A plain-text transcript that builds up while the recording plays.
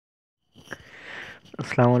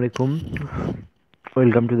Assalamu alaikum.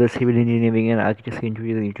 Welcome to the Civil Engineering and Architecture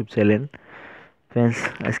Intuitive YouTube channel. Friends,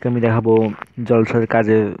 আজকে আমি দেখাবো জলছাদ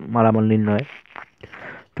কাজের মালামাল নির্ণয়।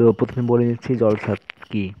 তো প্রথমে বলে নিচ্ছি জলছাদ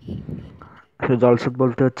কি। আসলে জলছাদ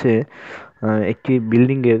বলতে হচ্ছে একটি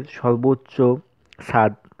বিল্ডিংয়ের সর্বোচ্চ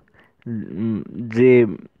ছাদ, উম, যে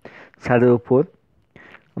ছাদের উপর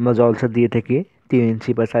আমরা জলছাদ দিয়ে থাকি 3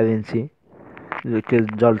 ইঞ্চি বা 4 ইঞ্চি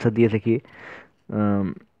জলছাদ দিয়ে থাকি, আম,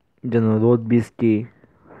 যেন রোদ বৃষ্টি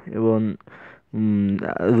এবং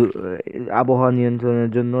আবহাওয়া নিয়ন্ত্রণের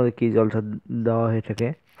জন্য আর কি জলছাদ দেওয়া হয়ে থাকে।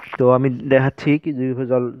 তো আমি দেখাচ্ছি কি কিভাবে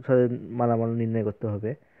জলছাদের মালামাল নির্ণয় করতে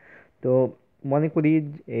হবে। তো মনে করি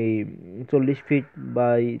এই 40 ফিট বা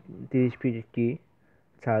এই 30 ফিট একটি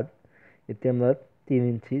ছাদ, এতে আমরা 3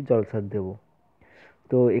 ইঞ্চি জলছাদ দেব।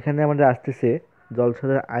 তো এখানে আমাদের আসতেছে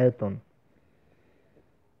জলছাদের আয়তন।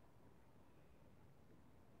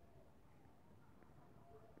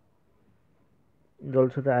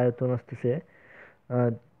 জলছাদের আয়তন আসতেছে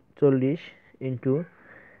 40 ×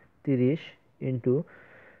 30 ইন্টু,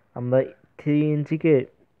 আমরা 3 ইঞ্চিকে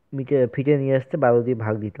মিটার ফিটে নিয়ে আসতে 12 দিয়ে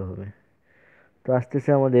ভাগ দিতে হবে। তো আসতেছে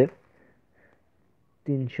আমাদের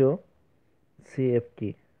 300 CFT।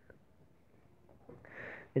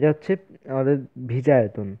 এটা হচ্ছে আমাদের ভিজা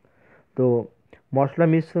আয়তন। তো মশলা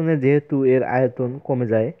মিশ্রণে যেহেতু এর আয়তন কমে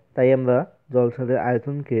যায়, তাই আমরা জলছাদের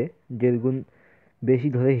আয়তনকে 1.5 গুণ বেশি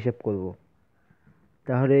ধরে হিসাব করব।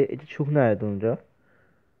 তাহলে এটা শুকনো আয়তনটা,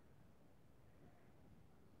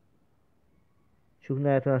 শুকনো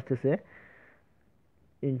আয়তন আসতেছে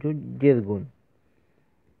ইন্টু 1.5 গুণ,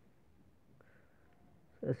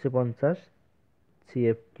 হচ্ছে 50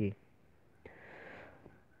 CFT।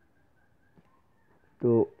 তো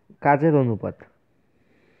কাজের অনুপাত,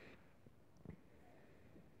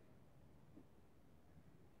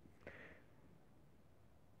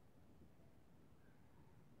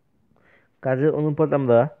 কাজের অনুপাত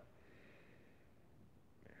আমরা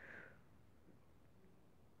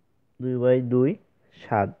 2/2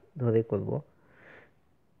 7 ধরে করব।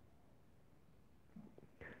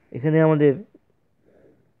 এখানে আমাদের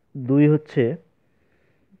 2 হচ্ছে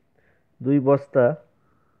 2 বস্তা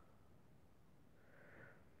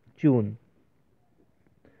চুন,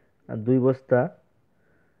 আর 2 বস্তা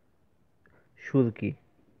সুরকি,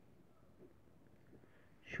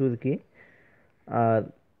 সুরকি, আর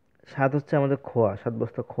 7 হচ্ছে আমাদের খোয়া, 7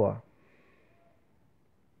 বস্তা খোয়া,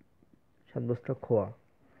 7 বস্তা খোয়া।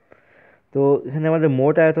 তো এখানে আমাদের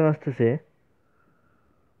মোট আয়তন আসতেছে,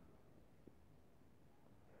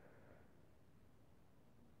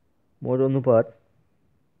 মোট অনুপাত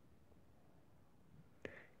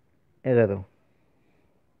 11।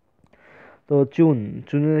 তো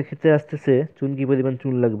চুনের ক্ষেত্রে আসতেছে চুন কি পরিমাণ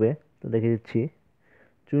চুন লাগবে, তো দেখে দিচ্ছি।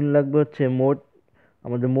 চুন লাগবে হচ্ছে মোট,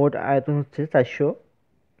 আমাদের মোট আয়তন হচ্ছে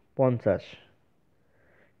 450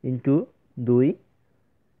 ইন্টু 2,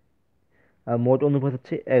 আর মোট অনুপাত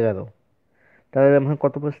হচ্ছে 11। তাহলে আমরা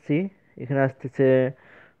কত পাচ্ছি, এখানে আসতেছে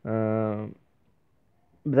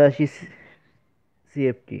 82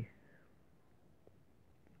 CFT,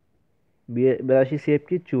 82 CFT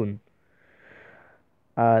চুন।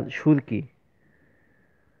 আর সুরকি,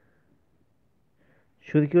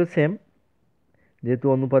 সুরকিও সেম, যেহেতু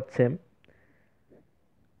অনুপাত সেম,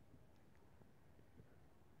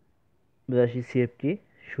 82 CFT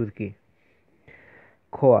সুরকি।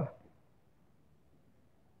 খোয়া,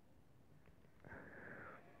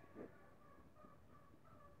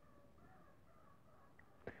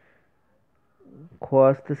 খোয়া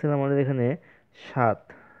আসতেছে আমাদের এখানে 7,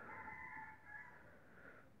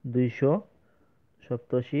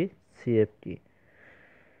 287 CFT।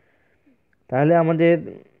 তাহলে আমাদের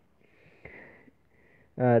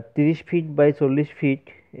 30 ফিট বাই 40 ফিট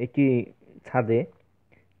একটি ছাদে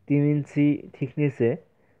 3 ইঞ্চি থিকনেসে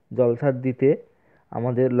জলছাদ দিতে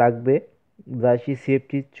আমাদের লাগবে 82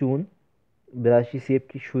 CFT চুন, 82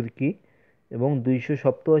 CFT সুরকি এবং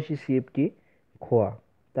 287 CFT খোয়া।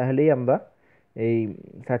 তাহলেই আমরা এই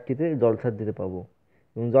ছাদটিতে জলছাদ দিতে পারবো।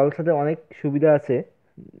 এবং জলছাদে অনেক সুবিধা আছে।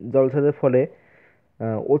 জলছাদের ফলে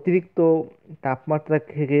অতিরিক্ত তাপমাত্রা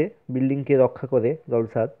থেকে বিল্ডিংকে রক্ষা করে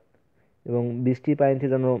জলছাদ, এবং বৃষ্টির পানিতে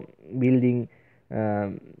যেন বিল্ডিং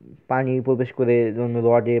পানি প্রবেশ করে যেন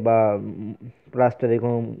রডে বা প্লাস্টারে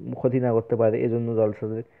কোনো ক্ষতি না করতে পারে, এজন্য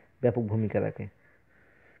জলছাদের ব্যাপক ভূমিকা রাখে।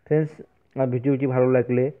 ফ্রেন্ডস, ভিডিওটি ভালো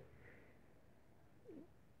লাগলে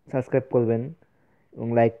সাবস্ক্রাইব করবেন এবং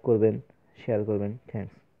লাইক করবেন, শেয়ার করবেন।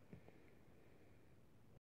 থ্যাংকস।